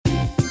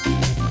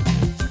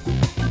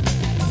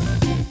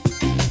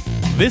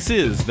This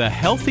is the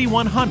Healthy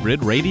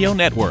 100 Radio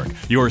Network,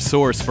 your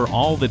source for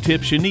all the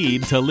tips you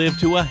need to live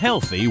to a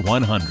healthy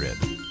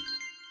 100.